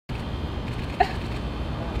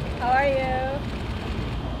are you?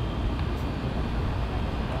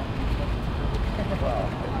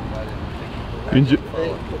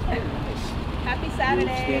 Happy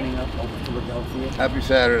Saturday. Standing up over Philadelphia. Happy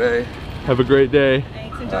Saturday. Have a great day.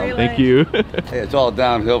 Thanks. Enjoy your Thank lunch. you. Hey, it's all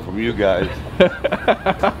downhill from you guys.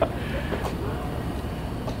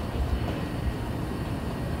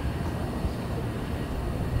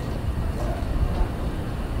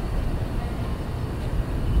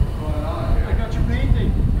 I got your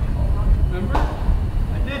painting. Remember?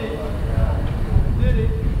 I did it. I did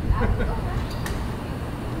it.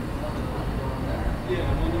 Yeah,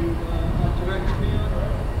 when you directed me on.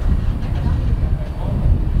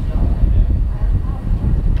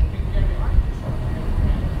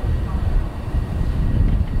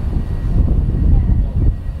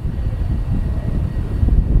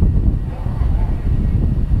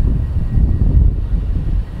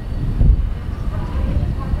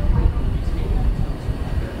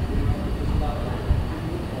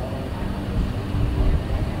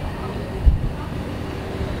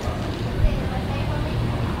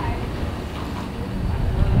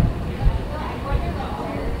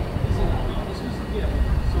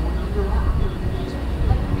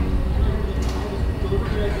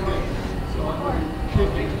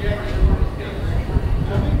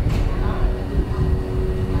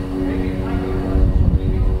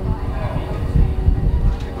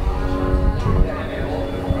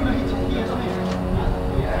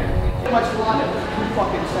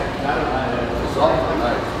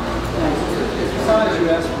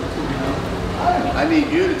 I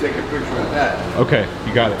need you to take a picture of that. Okay,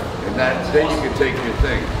 you got it. And then you can take your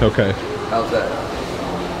thing. Okay. How's that?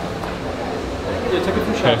 Yeah, take a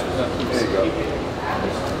few shots with that. There you go.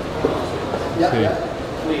 See.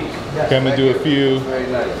 Okay, I'm gonna do a few.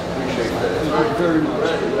 Very nice. Appreciate that. Very much.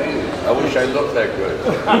 I wish I looked that good.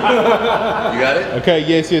 You got it? Okay,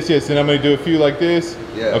 yes. And I'm gonna do a few like this.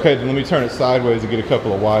 Yeah. Okay, then let me turn it sideways and get a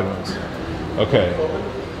couple of wide ones. Okay.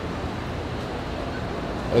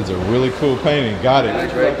 That's a really cool painting. Got it.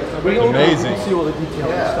 Amazing. See all the detail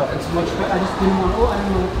and stuff. It's much better. I just didn't want. Oh, I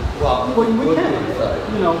don't know. Well, we can.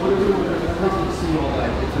 You know, whatever. I'd like to see all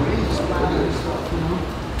that. It's amazing. Stuff, you know.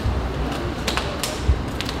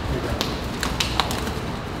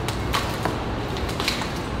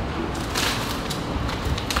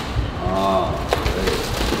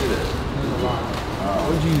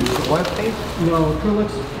 What did you use? Oil paint? No,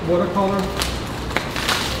 acrylics, watercolor.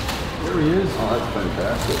 There he is. Oh, that's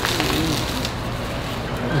fantastic.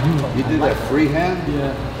 You did that freehand?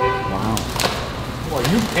 Yeah. Wow. Well,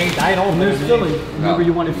 you paint. I don't. And there's Philly. Remember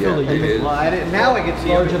you wanted Philly. it is. Well, I didn't. Now I can see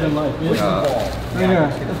Larger everything. than life. Where's the ball? Right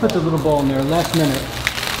here. I put the little ball in there last minute.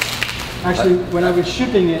 Actually, when I was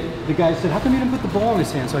shipping it, the guy said, "How come you didn't put the ball in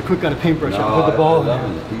his hand?" So I quick got a paintbrush and put the ball in I there.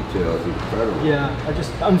 love the detail. It's incredible. Yeah, I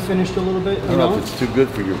just unfinished a little bit, I you don't know know. if it's too good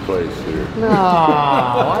for your place here. No.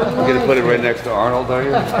 You're gonna put it right next to Arnold, are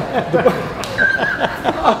you?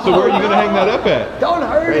 So where are you gonna hang that up at? Don't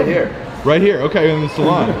hurt Right him. here. Right here. Okay, in the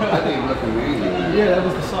salon. I think it looks amazing. Yeah, that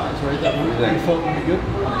was the size, right? That you thought would be good.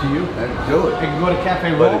 Up to you. Let's do it. You can go to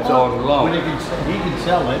Cafe But it's Roma, on loan. when he can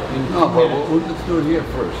sell it. In No, 2 but minutes. let's do it here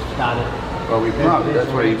first. Got it. Well, we probably,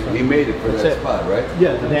 that's why he made it for That's that it. spot, right?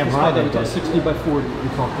 Yeah, the Damn damn right that they was did. 60 by 40 we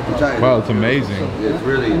talked I'm about. telling you, Wow, it's amazing. It's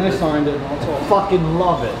really, And I signed it and all. It's all Fucking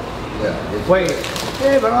love it. yeah. It's, Wait.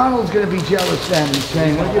 Yeah, but Arnold's gonna be jealous then and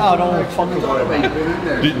saying, "Oh, don't fucking worry about it." been in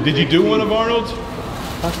there. Did you do one of Arnold's?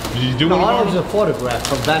 Did you do No, one of Arnold's Arnold's? a photograph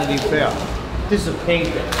from Vanity Fair. This is a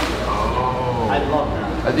painting. Oh. I love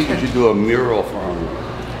that. I think you should do a mural for him.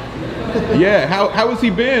 Yeah. How has he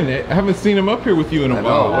been? I haven't seen him up here with you in a I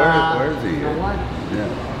know, while. where is he? You know what?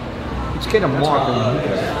 Yeah. Let's get a mark on him.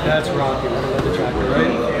 That's Rocky, the jacket,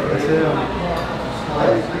 right? That's him.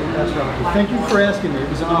 That's Rocky. Thank you for asking me. It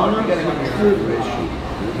was an honor. It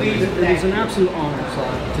was an absolute honor,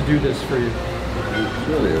 to do this for you. It's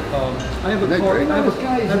really I have a Isn't that car. great? I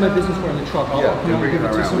have my business card in the truck. I'll Yeah, you know, bring give it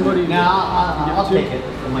it to around. somebody. Now, I'll Give it take to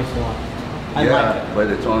it from my salon. I yeah, like it. but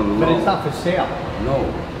it's on But loan. it's not for sale. No,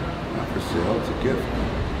 not for sale. It's a gift.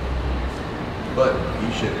 But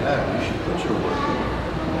you should put your work in.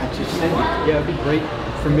 I just said it. Yeah, it'd be great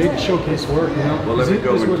for me to showcase work, you know. Well, let me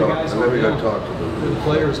go This is and where the talk. guys Let me are, go you know, talk to where them. the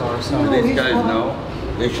players are. So Do these guys fine. know?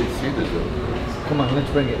 They should see this. Come on, let's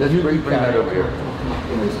bring it. Let's bring that over here.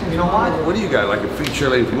 You know what? What do you got? Like a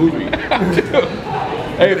feature-length movie?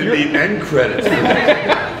 Hey, if The end credits.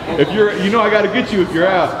 you know, I got to get you if you're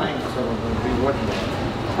out.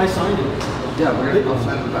 I signed it. Yeah, I'll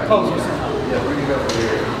send it back. Oh, you sent it. Yeah, bring it over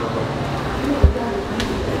here.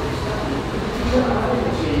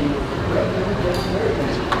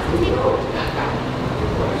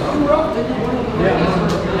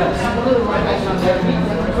 Yeah.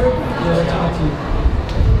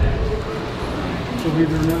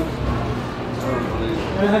 Believe it or not.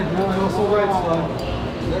 No, I also write slide.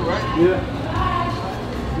 Is that right? Yeah.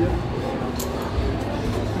 Yeah.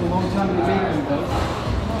 A long time in the making, though.